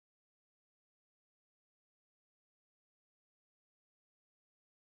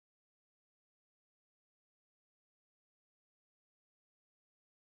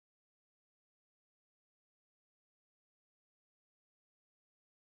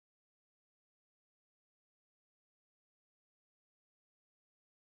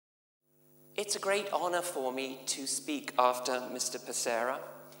It's a great honor for me to speak after Mr. Passera.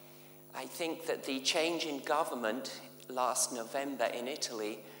 I think that the change in government last November in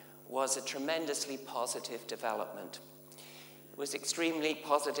Italy was a tremendously positive development. It was extremely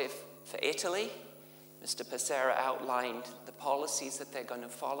positive for Italy. Mr. Passera outlined the policies that they're going to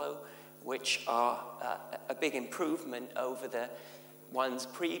follow, which are a big improvement over the ones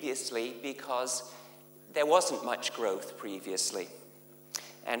previously, because there wasn't much growth previously.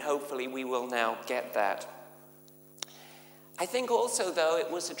 And hopefully we will now get that. I think also, though, it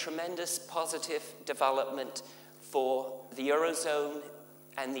was a tremendous positive development for the Eurozone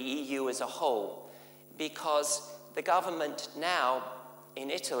and the EU as a whole, because the government now in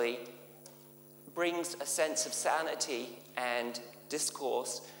Italy brings a sense of sanity and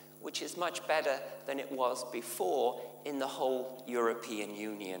discourse which is much better than it was before in the whole European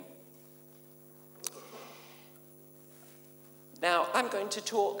Union. Now, I'm going to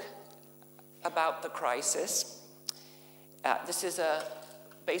talk about the crisis. This is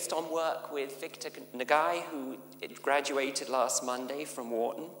based on work with Victor Nagai, who graduated last Monday from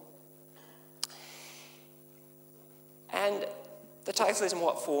Wharton. And the title is, "In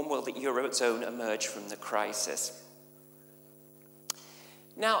What Form Will the Eurozone Emerge from the Crisis?"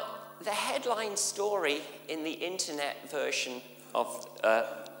 Now, the headline story in the internet version of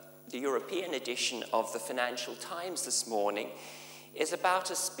the European edition of the Financial Times this morning is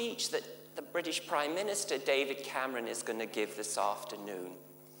about a speech that the British Prime Minister, David Cameron, is going to give this afternoon.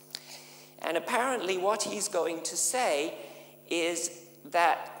 And apparently what he's going to say is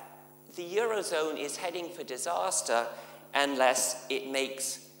that the Eurozone is heading for disaster unless it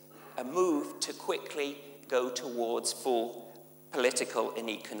makes a move to quickly go towards full political and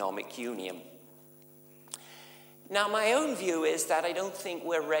economic union. Now, my own view is that I don't think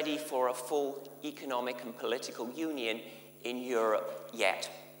we're ready for a full economic and political union in Europe yet.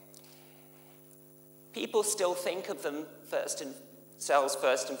 People still think of themselves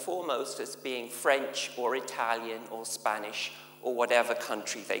first and foremost as being French or Italian or Spanish or whatever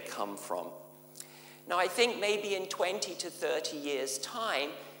country they come from. Now, I think maybe in 20 to 30 years'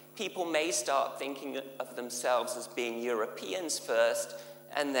 time, people may start thinking of themselves as being Europeans first,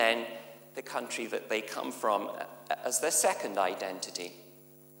 and then the country that they come from as their second identity.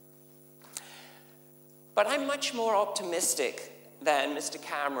 But I'm much more optimistic than Mr.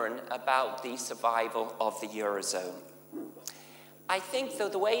 Cameron about the survival of the Eurozone. I think, though,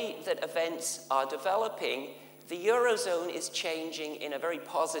 the way that events are developing, the Eurozone is changing in a very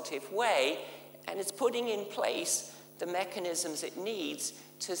positive way, and it's putting in place the mechanisms it needs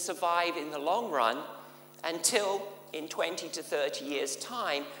to survive in the long run until in 20 to 30 years'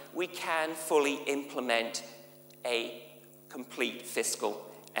 time, we can fully implement a complete fiscal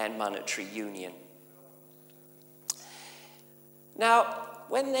and monetary union. Now,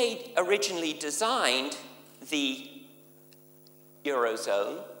 when they originally designed the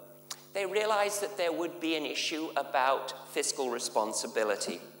Eurozone, they realized that there would be an issue about fiscal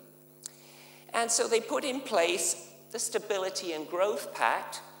responsibility. And so they put in place the Stability and Growth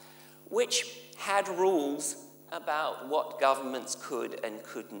Pact, which had rules about what governments could and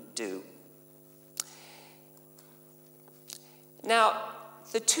couldn't do. Now,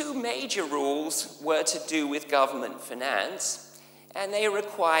 the two major rules were to do with government finance, and they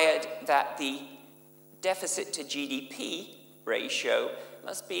required that the deficit to GDP ratio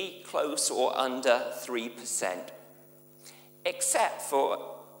must be close or under 3%, except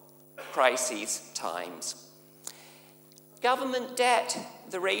for crisis times. Government debt,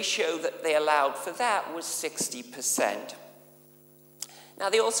 the ratio that they allowed for that was 60%.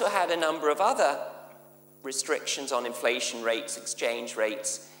 Now, they also had a number of other restrictions on inflation rates, exchange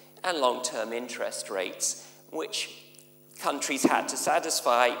rates, and long-term interest rates, which countries had to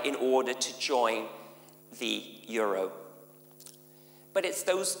satisfy in order to join the euro. But it's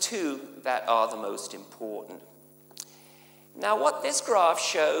those two that are the most important. Now, what this graph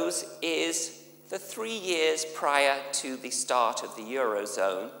shows is the 3 years prior to the start of the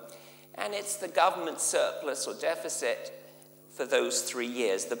Eurozone, and it's the government surplus or deficit for those 3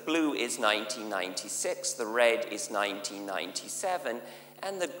 years. The blue is 1996, the red is 1997,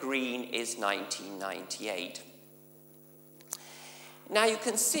 and the green is 1998. Now, you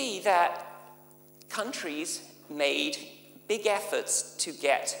can see that countries made big efforts to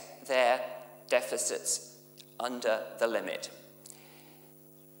get their deficits under the limit.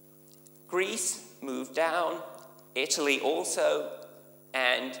 Greece moved down, Italy also,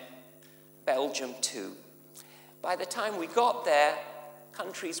 and Belgium too. By the time we got there,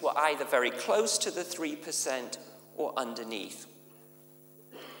 countries were either very close to the 3% or underneath.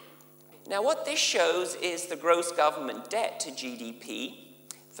 Now, what this shows is the gross government debt to GDP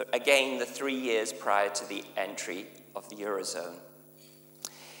again, the 3 years prior to the entry of the Eurozone.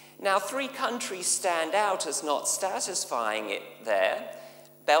 Now, 3 countries stand out as not satisfying it there.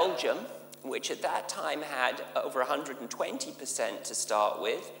 Belgium, which at that time had over 120% to start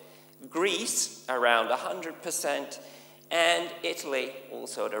with, Greece, around 100%, and Italy,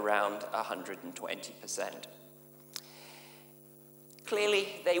 also at around 120%.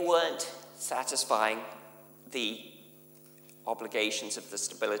 Clearly, they weren't satisfying the obligations of the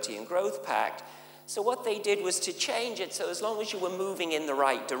Stability and Growth Pact, so what they did was to change it so as long as you were moving in the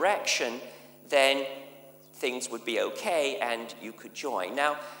right direction, then things would be okay and you could join.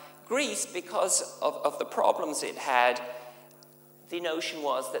 Now, Greece, because of the problems it had, the notion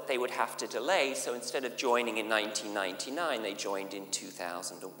was that they would have to delay, so instead of joining in 1999, they joined in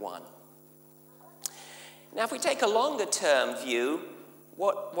 2001. Now, if we take a longer-term view,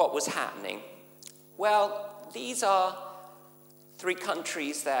 what was happening? Well, these are 3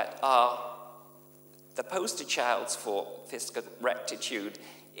 countries that are the poster childs for fiscal rectitude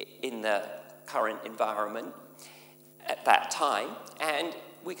in the current environment at that time, and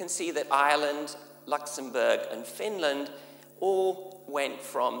we can see that Ireland, Luxembourg, and Finland all went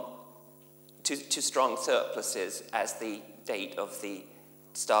to strong surpluses as the date of the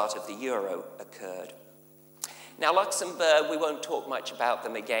start of the euro occurred. Now, Luxembourg, we won't talk much about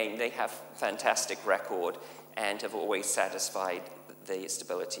them again. They have a fantastic record and have always satisfied the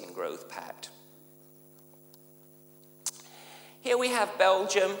Stability and Growth Pact. Here we have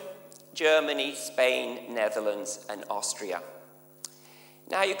Belgium, Germany, Spain, Netherlands, and Austria.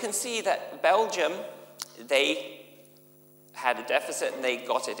 Now, you can see that Belgium, they had a deficit and they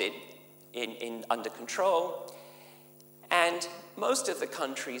got it under control, and most of the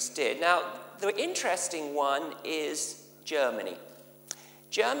countries did. Now, the interesting one is Germany.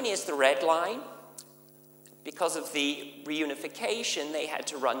 Germany is the red line. Because of the reunification, they had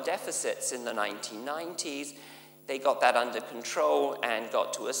to run deficits in the 1990s. They got that under control and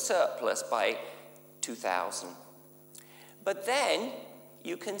got to a surplus by 2000. But then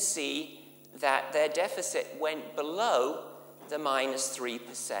you can see that their deficit went below the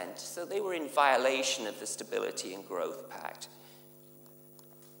 -3%. So they were in violation of the Stability and Growth Pact.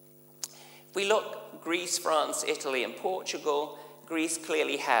 If we look, Greece, France, Italy, and Portugal, Greece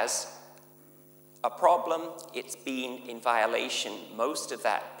clearly has a problem. It's been in violation most of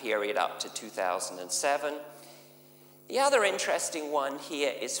that period up to 2007. The other interesting one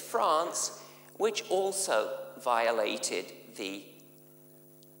here is France, which also violated the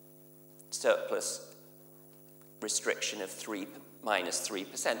surplus restriction of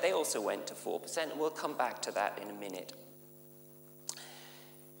 -3%. They also went to 4%, and we'll come back to that in a minute.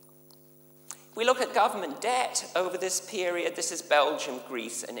 If we look at government debt over this period, this is Belgium,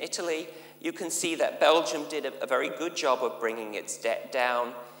 Greece, and Italy. You can see that Belgium did a very good job of bringing its debt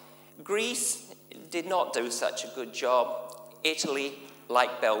down. Greece did not do such a good job. Italy,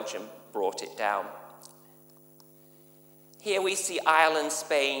 like Belgium, brought it down. Here we see Ireland,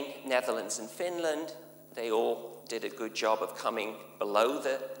 Spain, Netherlands, and Finland. They all did a good job of coming below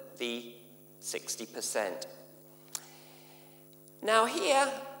the 60%. Now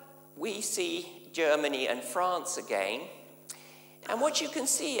here we see Germany and France again. And what you can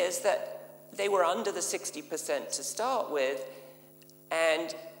see is that they were under the 60% to start with,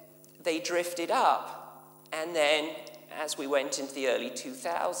 and they drifted up. And then, as we went into the early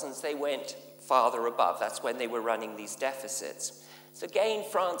 2000s, they went farther above. That's when they were running these deficits. So again,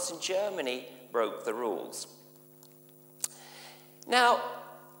 France and Germany broke the rules. Now,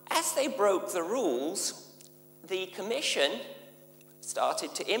 as they broke the rules, the Commission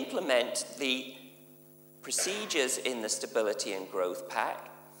started to implement the procedures in the Stability and Growth Pact,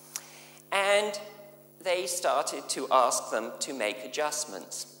 and they started to ask them to make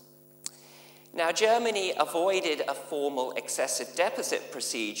adjustments. Now, Germany avoided a formal excessive deficit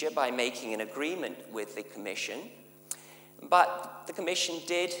procedure by making an agreement with the Commission, but the Commission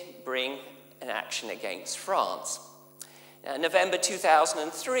did bring an action against France. Now, in November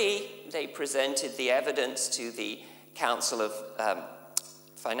 2003, they presented the evidence to the Council of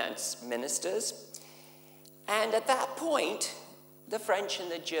Finance Ministers, and at that point, the French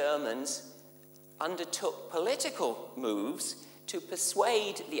and the Germans undertook political moves to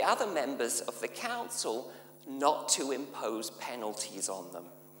persuade the other members of the council not to impose penalties on them.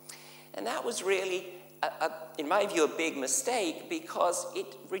 And that was really, in my view, a big mistake because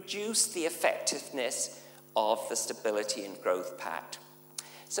it reduced the effectiveness of the Stability and Growth Pact.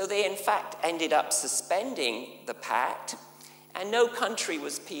 So they, in fact, ended up suspending the pact, and no country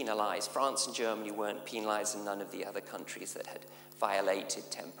was penalized. France and Germany weren't penalized, and none of the other countries that had violated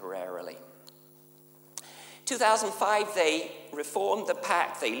temporarily. 2005, they reformed the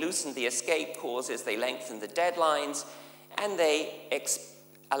pact, they loosened the escape clauses, they lengthened the deadlines, and they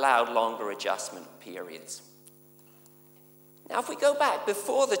allowed longer adjustment periods. Now, if we go back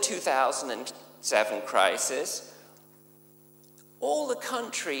before the 2007 crisis, all the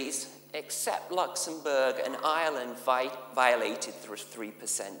countries except Luxembourg and Ireland violated the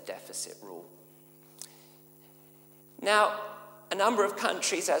 3% deficit rule. Now, a number of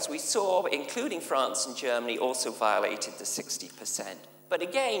countries, as we saw, including France and Germany, also violated the 60%. But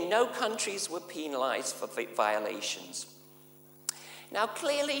again, no countries were penalized for violations. Now,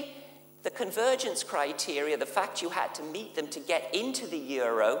 clearly, the convergence criteria, the fact you had to meet them to get into the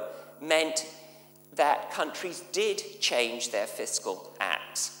euro, meant that countries did change their fiscal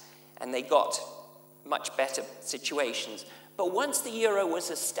acts, and they got much better situations. But once the euro was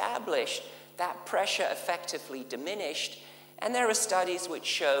established, that pressure effectively diminished, and there are studies which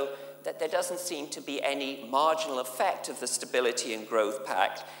show that there doesn't seem to be any marginal effect of the Stability and Growth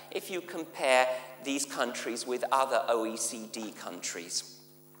Pact if you compare these countries with other OECD countries.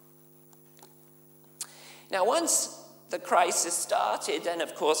 Now, once the crisis started, then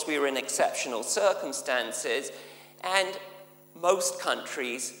of course we were in exceptional circumstances, and most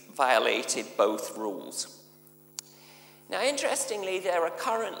countries violated both rules. Now, interestingly, there are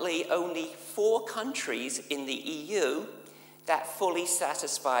currently only 4 countries in the EU that fully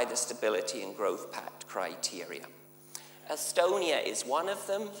satisfy the Stability and Growth Pact criteria. Estonia is one of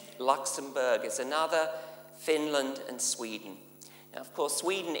them, Luxembourg is another, Finland and Sweden. Now, of course,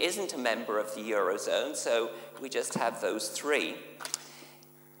 Sweden isn't a member of the Eurozone, so we just have those 3.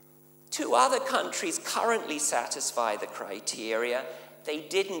 2 other countries currently satisfy the criteria. They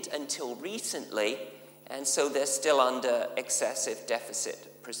didn't until recently, and so they're still under excessive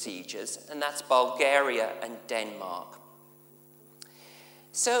deficit procedures, and that's Bulgaria and Denmark.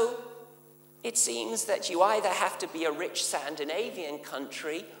 So it seems that you either have to be a rich Scandinavian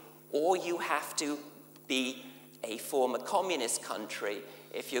country or you have to be a former communist country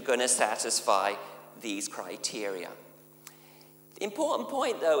if you're going to satisfy these criteria. The important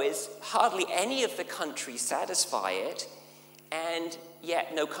point, though, is hardly any of the countries satisfy it, and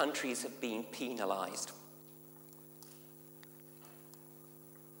yet no countries have been penalized.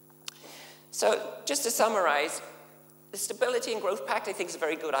 So just to summarize, the Stability and Growth Pact, I think, is a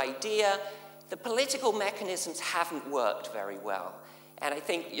very good idea. The political mechanisms haven't worked very well. And I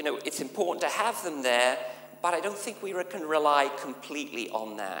think, it's important to have them there, but I don't think we can rely completely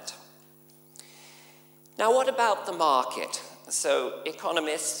on that. Now, what about the market? So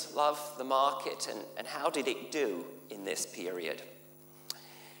economists love the market, and how did it do in this period?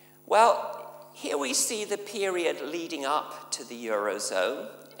 Well, here we see the period leading up to the Eurozone,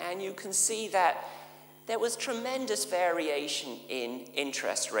 and you can see that there was tremendous variation in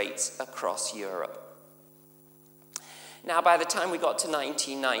interest rates across Europe. Now, by the time we got to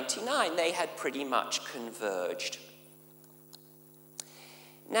 1999, they had pretty much converged.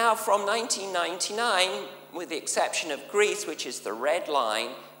 Now, from 1999, with the exception of Greece, which is the red line,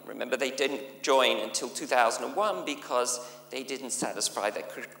 remember they didn't join until 2001 because they didn't satisfy the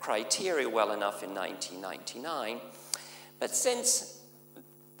criteria well enough in 1999. But since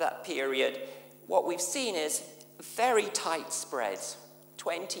that period, what we've seen is very tight spreads.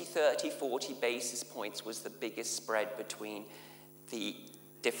 20, 30, 40 basis points was the biggest spread between the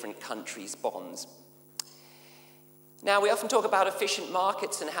different countries' bonds. Now, we often talk about efficient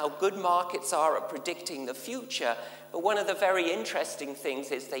markets and how good markets are at predicting the future, but one of the very interesting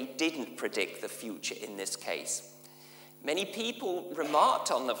things is they didn't predict the future in this case. Many people remarked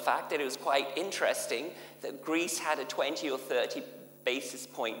on the fact that it was quite interesting that Greece had a 20 or 30 basis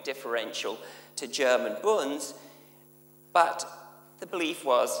point differential to German bonds, but the belief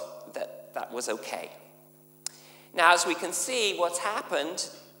was that that was okay. Now, as we can see, what's happened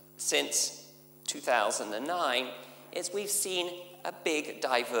since 2009 is we've seen a big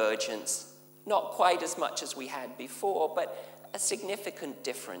divergence, not quite as much as we had before, but a significant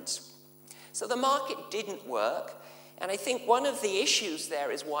difference. So the market didn't work, and I think one of the issues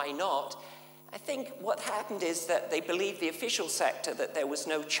there is why not. I think what happened is that they believed, the official sector, that there was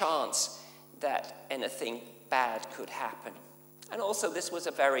no chance that anything bad could happen. And also this was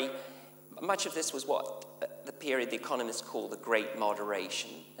much of this was what the period the economists call the Great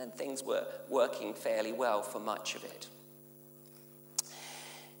Moderation, and things were working fairly well for much of it.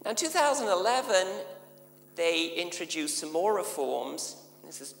 Now, in 2011, they introduced some more reforms.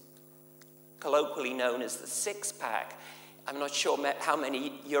 This is colloquially known as the six-pack. I'm not sure how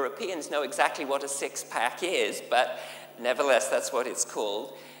many Europeans know exactly what a six-pack is, but nevertheless, that's what it's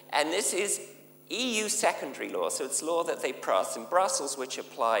called. And this is EU secondary law, so it's law that they pass in Brussels, which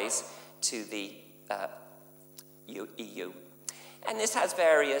applies to the EU. And this has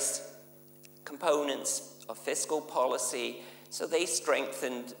various components of fiscal policy. So they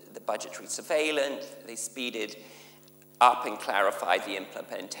strengthened the budgetary surveillance, they speeded up and clarified the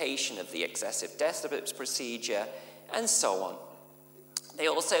implementation of the excessive deficit procedure, and so on. They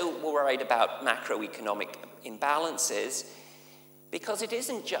also were worried about macroeconomic imbalances, because it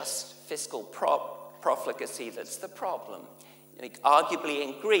isn't just fiscal profligacy that's the problem. Arguably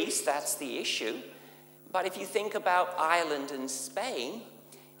in Greece, that's the issue. But if you think about Ireland and Spain,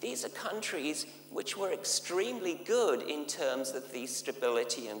 these are countries which were extremely good in terms of the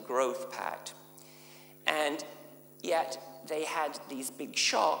Stability and Growth Pact. And yet they had these big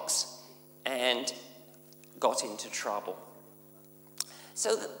shocks and got into trouble.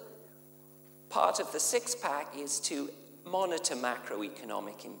 So part of the six-pack is to monitor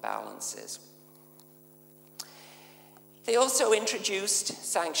macroeconomic imbalances. They also introduced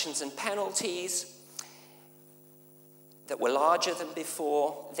sanctions and penalties that were larger than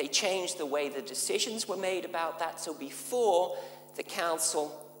before. They changed the way the decisions were made about that. So before, the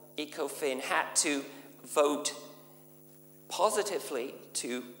Council, ECOFIN, had to vote positively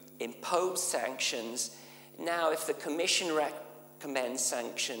to impose sanctions. Now, if the Commission recommends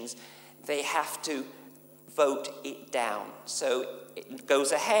sanctions, they have to vote it down. So it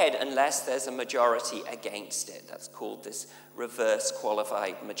goes ahead unless there's a majority against it. That's called this reverse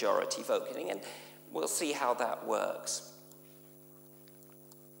qualified majority voting, and we'll see how that works.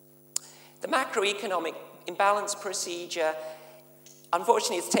 The macroeconomic imbalance procedure,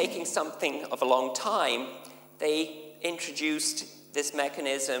 unfortunately, is taking something of a long time. They introduced this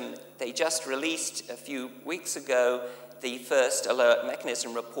mechanism. They just released a few weeks ago the first alert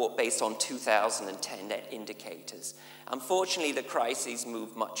mechanism report based on 2010 net indicators. Unfortunately, the crises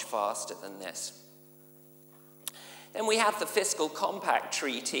move much faster than this. Then we have the Fiscal Compact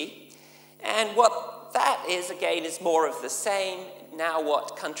Treaty, and what that is, again, is more of the same. Now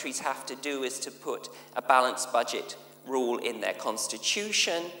what countries have to do is to put a balanced budget rule in their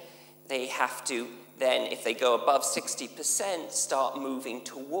constitution. They have to then, if they go above 60%, start moving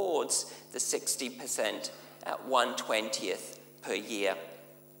towards the 60% at 1/20th per year.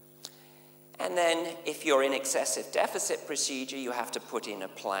 And then if you're in excessive deficit procedure, you have to put in a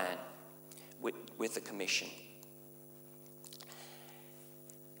plan with the Commission.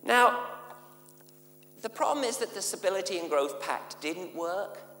 Now, the problem is that the Stability and Growth Pact didn't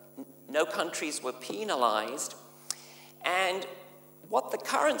work. No countries were penalized. And what the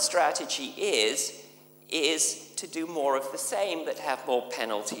current strategy is to do more of the same, but have more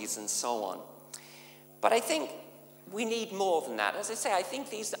penalties and so on. But I think we need more than that. As I say, I think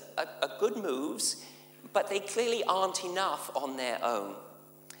these are good moves, but they clearly aren't enough on their own.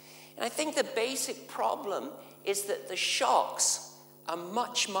 And I think the basic problem is that the shocks are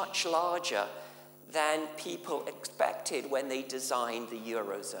much, much larger than people expected when they designed the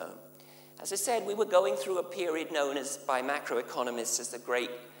Eurozone. As I said, we were going through a period known as, by macroeconomists, as the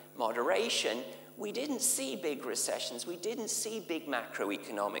Great Moderation. We didn't see big recessions. We didn't see big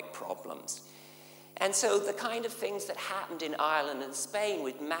macroeconomic problems. And so the kind of things that happened in Ireland and Spain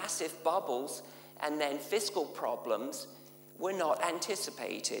with massive bubbles and then fiscal problems were not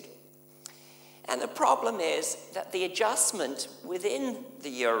anticipated. And the problem is that the adjustment within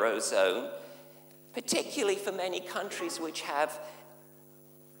the Eurozone, particularly for many countries which have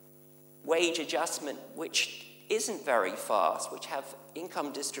wage adjustment which isn't very fast, which have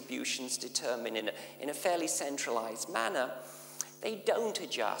income distributions determined in a fairly centralized manner, they don't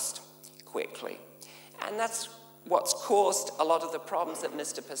adjust quickly. And that's what's caused a lot of the problems that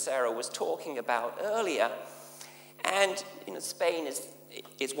Mr. Pesero was talking about earlier. And Spain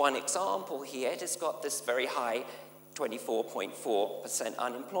is one example here. It has got this very high 24.4%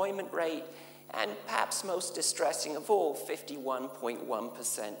 unemployment rate, and perhaps most distressing of all,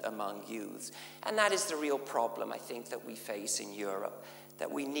 51.1% among youths. And that is the real problem, I think, that we face in Europe,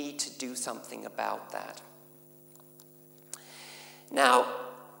 that we need to do something about that. Now,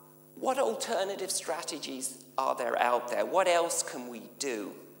 what alternative strategies are there out there? What else can we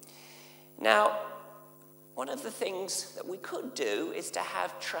do? Now, one of the things that we could do is to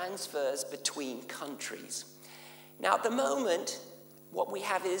have transfers between countries. Now, at the moment, what we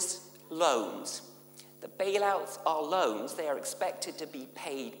have is loans. The bailouts are loans. They are expected to be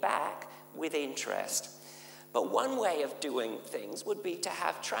paid back with interest. But one way of doing things would be to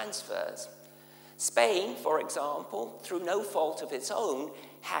have transfers. Spain, for example, through no fault of its own,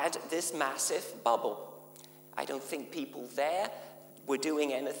 had this massive bubble. I don't think people there were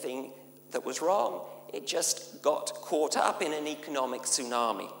doing anything that was wrong. It just got caught up in an economic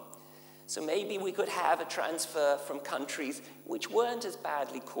tsunami. So maybe we could have a transfer from countries which weren't as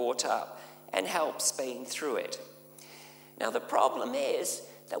badly caught up and help Spain through it. Now, the problem is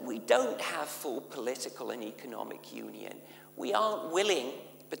that we don't have full political and economic union. We aren't willing,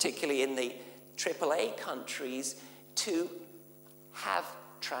 particularly in the AAA countries, to have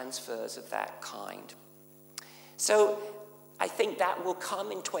transfers of that kind. So I think that will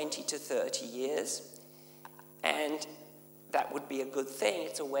come in 20 to 30 years, and that would be a good thing.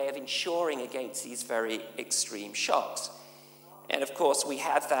 It's a way of ensuring against these very extreme shocks. And of course, we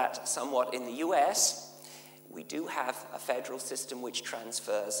have that somewhat in the US. We do have a federal system which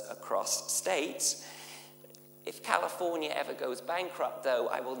transfers across states. If California ever goes bankrupt, though,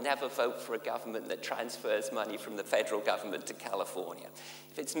 I will never vote for a government that transfers money from the federal government to California.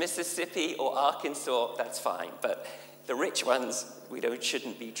 If it's Mississippi or Arkansas, that's fine. But the rich ones, we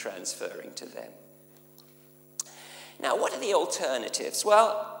shouldn't be transferring to them. Now, what are the alternatives?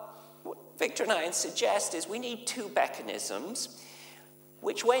 Well, what Victor and I suggest is we need two mechanisms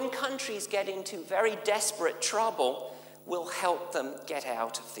which, when countries get into very desperate trouble, will help them get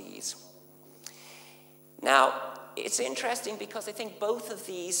out of these. Now, it's interesting because I think both of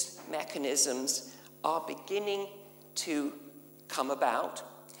these mechanisms are beginning to come about.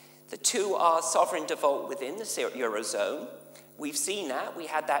 The two are sovereign default within the Eurozone. We've seen that. We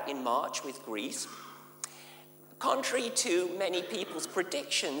had that in March with Greece. Contrary to many people's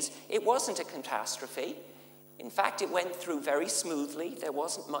predictions, it wasn't a catastrophe. In fact, it went through very smoothly. There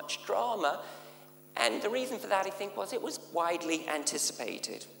wasn't much drama. And the reason for that, I think, was it was widely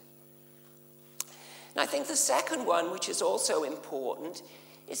anticipated. And I think the second one, which is also important,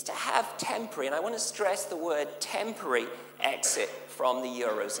 is to have temporary, and I want to stress the word temporary, exit from the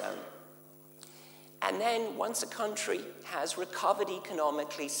Eurozone. And then once a country has recovered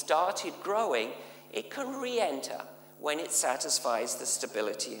economically, started growing, it can re-enter when it satisfies the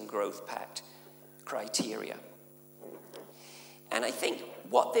Stability and Growth Pact criteria. And I think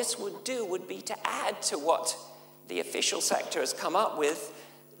what this would do would be to add to what the official sector has come up with,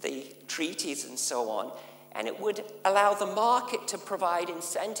 the treaties and so on, and it would allow the market to provide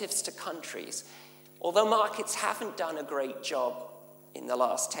incentives to countries. Although markets haven't done a great job in the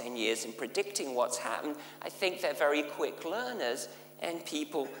last 10 years in predicting what's happened, I think they're very quick learners, and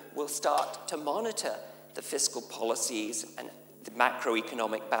people will start to monitor the fiscal policies and the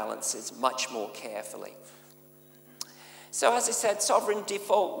macroeconomic balances much more carefully. So as I said, sovereign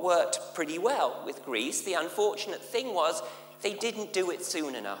default worked pretty well with Greece. The unfortunate thing was they didn't do it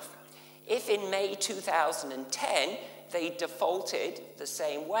soon enough. If in May 2010 they defaulted the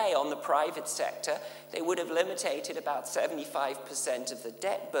same way on the private sector, they would have eliminated about 75% of the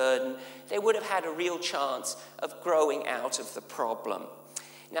debt burden. They would have had a real chance of growing out of the problem.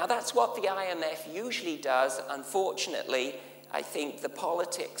 Now, that's what the IMF usually does. Unfortunately, I think the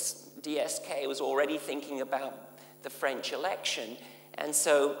politics, DSK was already thinking about the French election, and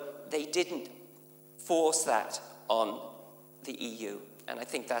so they didn't force that on the EU, and I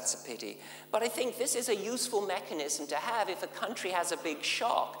think that's a pity. But I think this is a useful mechanism to have. If a country has a big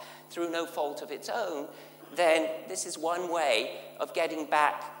shock through no fault of its own, then this is one way of getting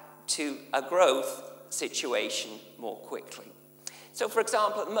back to a growth situation more quickly. So, for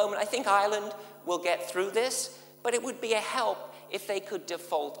example, at the moment, I think Ireland will get through this, but it would be a help if they could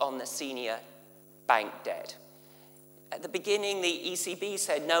default on the senior bank debt. At the beginning, the ECB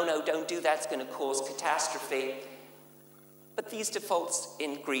said, no, don't do that, it's going to cause catastrophe. But these defaults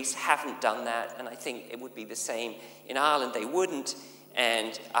in Greece haven't done that, and I think it would be the same in Ireland. They wouldn't,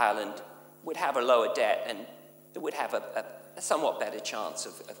 and Ireland would have a lower debt, and it would have a somewhat better chance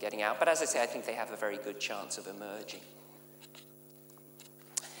of getting out. But as I say, I think they have a very good chance of emerging.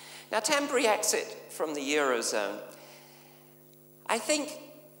 Now, temporary exit from the Eurozone. I think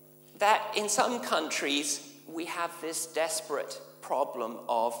that in some countries, we have this desperate problem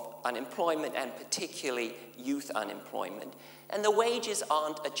of unemployment, and particularly youth unemployment. And the wages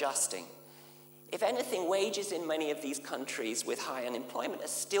aren't adjusting. If anything, wages in many of these countries with high unemployment are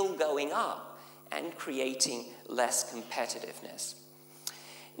still going up and creating less competitiveness.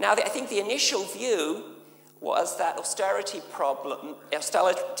 Now, I think the initial view was that austerity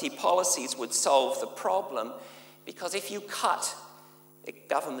policies would solve the problem, because if you cut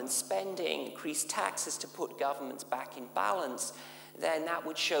government spending, increase taxes to put governments back in balance, then that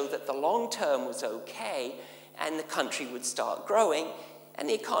would show that the long term was okay and the country would start growing. And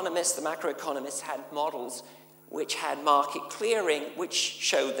the economists, the macroeconomists, had models which had market clearing, which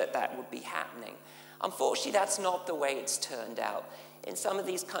showed that that would be happening. Unfortunately, that's not the way it's turned out. In some of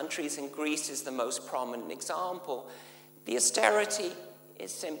these countries, and Greece is the most prominent example, the austerity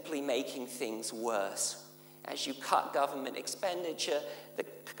is simply making things worse. As you cut government expenditure, the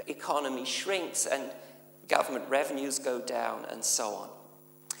economy shrinks and government revenues go down and so on.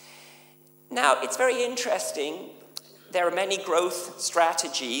 Now, it's very interesting. there are many growth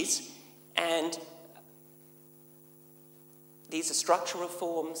strategies, and these are structural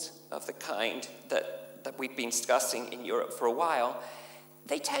reforms of the kind that we've been discussing in Europe for a while.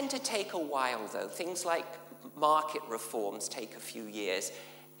 They tend to take a while, though. Things like market reforms take a few years.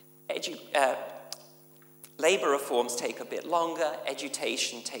 Labor reforms take a bit longer.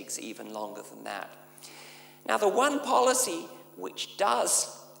 Education takes even longer than that. Now, the one policy which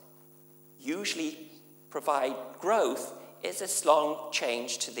does usually provide growth is a long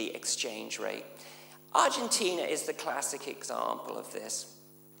change to the exchange rate. Argentina is the classic example of this.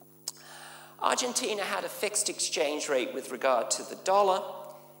 Argentina had a fixed exchange rate with regard to the dollar,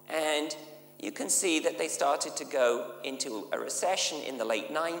 and you can see that they started to go into a recession in the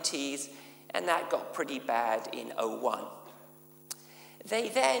late 90s, and that got pretty bad in 2001. They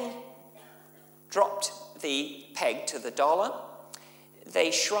then dropped the peg to the dollar.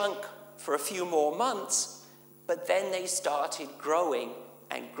 They shrunk for a few more months, but then they started growing,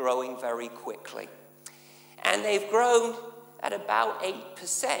 and growing very quickly. And they've grown at about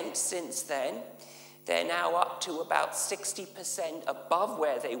 8% since then. They're now up to about 60% above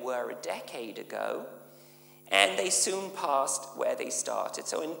where they were a decade ago, and they soon passed where they started.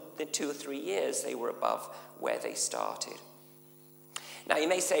 So in the 2 or 3 years, they were above where they started. Now, you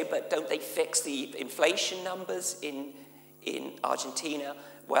may say, but don't they fix the inflation numbers in Argentina?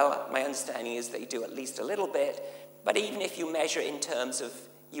 Well, my understanding is they do at least a little bit, but even if you measure in terms of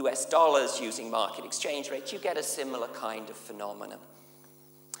US dollars using market exchange rates, you get a similar kind of phenomenon.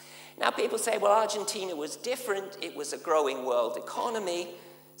 Now, people say, well, Argentina was different. It was a growing world economy.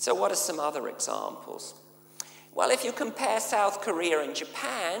 So what are some other examples? Well, if you compare South Korea and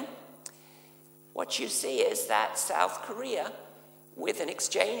Japan, what you see is that South Korea, with an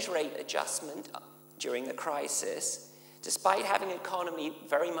exchange rate adjustment during the crisis, despite having an economy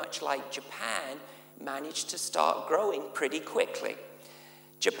very much like Japan, managed to start growing pretty quickly.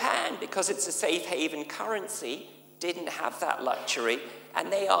 Japan, because it's a safe haven currency, didn't have that luxury,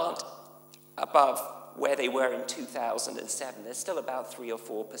 and they aren't above where they were in 2007. They're still about 3 or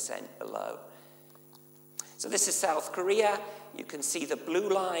 4% below. So this is South Korea. You can see the blue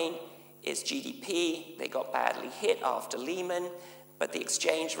line is GDP. They got badly hit after Lehman, but the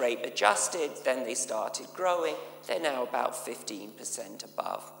exchange rate adjusted, then they started growing. They're now about 15%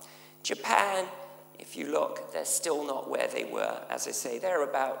 above. Japan, if you look, they're still not where they were. As I say, they're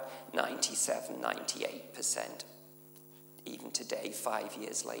about 97, 98%, even today, 5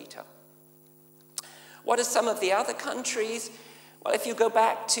 years later. What are some of the other countries? Well, if you go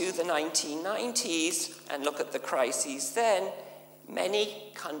back to the 1990s and look at the crises then,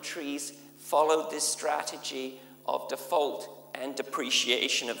 many countries followed this strategy of default and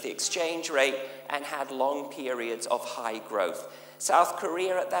depreciation of the exchange rate and had long periods of high growth. South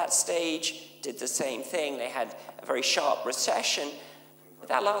Korea at that stage did the same thing. They had a very sharp recession.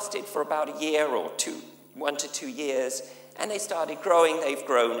 That lasted for about a year or two, 1 to 2 years, and they started growing. They've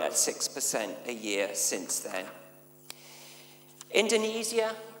grown at 6% a year since then.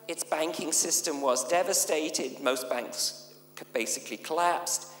 Indonesia, its banking system was devastated. Most banks basically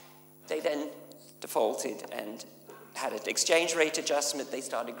collapsed. They then defaulted and had an exchange rate adjustment. They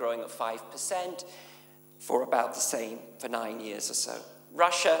started growing at 5% for about the same for 9 years or so.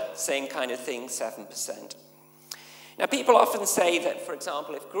 Russia, same kind of thing, 7%. Now, people often say that, for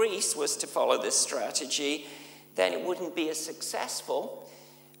example, if Greece was to follow this strategy, then it wouldn't be as successful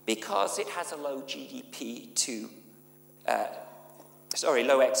because it has a low GDP to,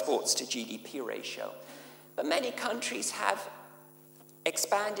 low exports to GDP ratio. But many countries have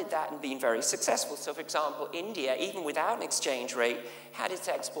expanded that and been very successful. So, for example, India, even without an exchange rate, had its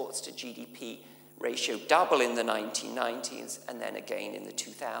exports to GDP ratio double in the 1990s and then again in the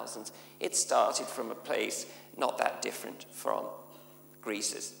 2000s. It started from a place not that different from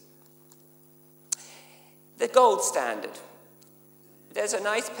Greece's. The gold standard. There's a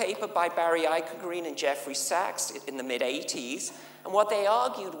nice paper by Barry Eichelgreen and Jeffrey Sachs in the mid-80s, and what they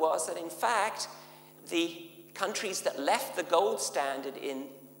argued was that, in fact, the countries that left the gold standard in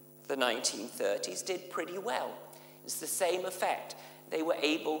the 1930s did pretty well. It's the same effect. They were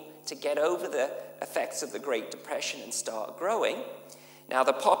able to get over the effects of the Great Depression and start growing. Now,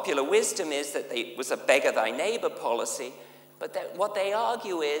 the popular wisdom is that it was a beggar thy neighbor policy, but what they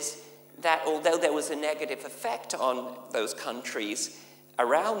argue is that although there was a negative effect on those countries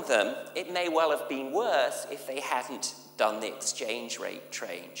around them, it may well have been worse if they hadn't done the exchange rate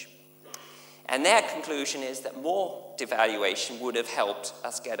change. And their conclusion is that more devaluation would have helped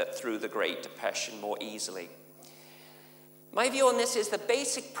us get it through the Great Depression more easily. My view on this is the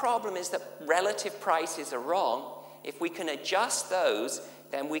basic problem is that relative prices are wrong. If we can adjust those,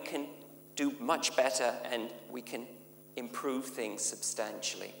 then we can do much better and we can improve things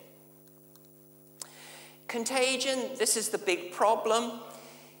substantially. Contagion, this is the big problem.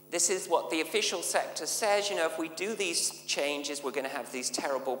 This is what the official sector says. You know, if we do these changes, we're going to have these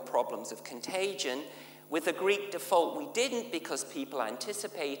terrible problems of contagion. With the Greek default, we didn't because people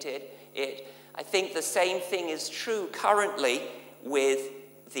anticipated it. I think the same thing is true currently with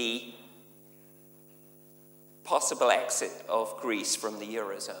the possible exit of Greece from the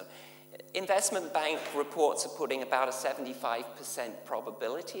Eurozone. Investment bank reports are putting about a 75%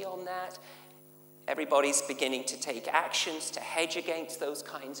 probability on that. Everybody's beginning to take actions to hedge against those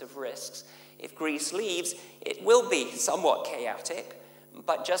kinds of risks. If Greece leaves, it will be somewhat chaotic,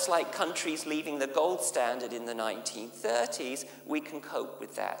 but just like countries leaving the gold standard in the 1930s, we can cope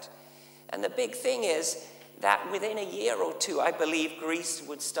with that. And the big thing is that within a year or two, I believe Greece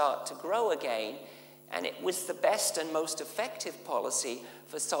would start to grow again, and it was the best and most effective policy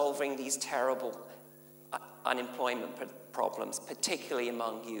for solving these terrible unemployment problems, particularly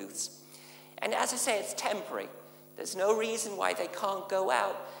among youths. And as I say, it's temporary. There's no reason why they can't go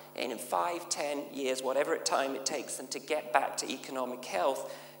out and in 5, 10 years, whatever time it takes them to get back to economic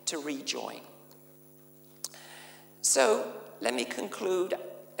health, to rejoin. So let me conclude.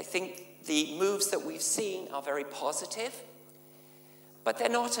 I think the moves that we've seen are very positive, but they're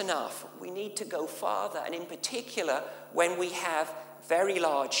not enough. We need to go farther, and in particular, when we have very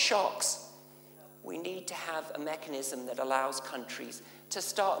large shocks, we need to have a mechanism that allows countries to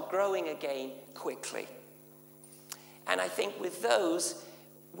start growing again quickly. And I think with those,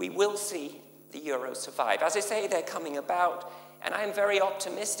 we will see the euro survive. As I say, they're coming about, and I am very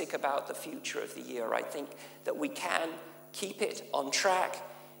optimistic about the future of the euro. I think that we can keep it on track,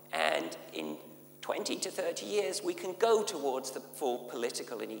 and in 20 to 30 years, we can go towards the full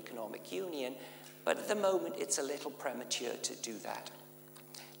political and economic union, but at the moment, it's a little premature to do that.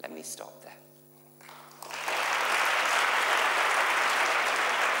 Let me stop there.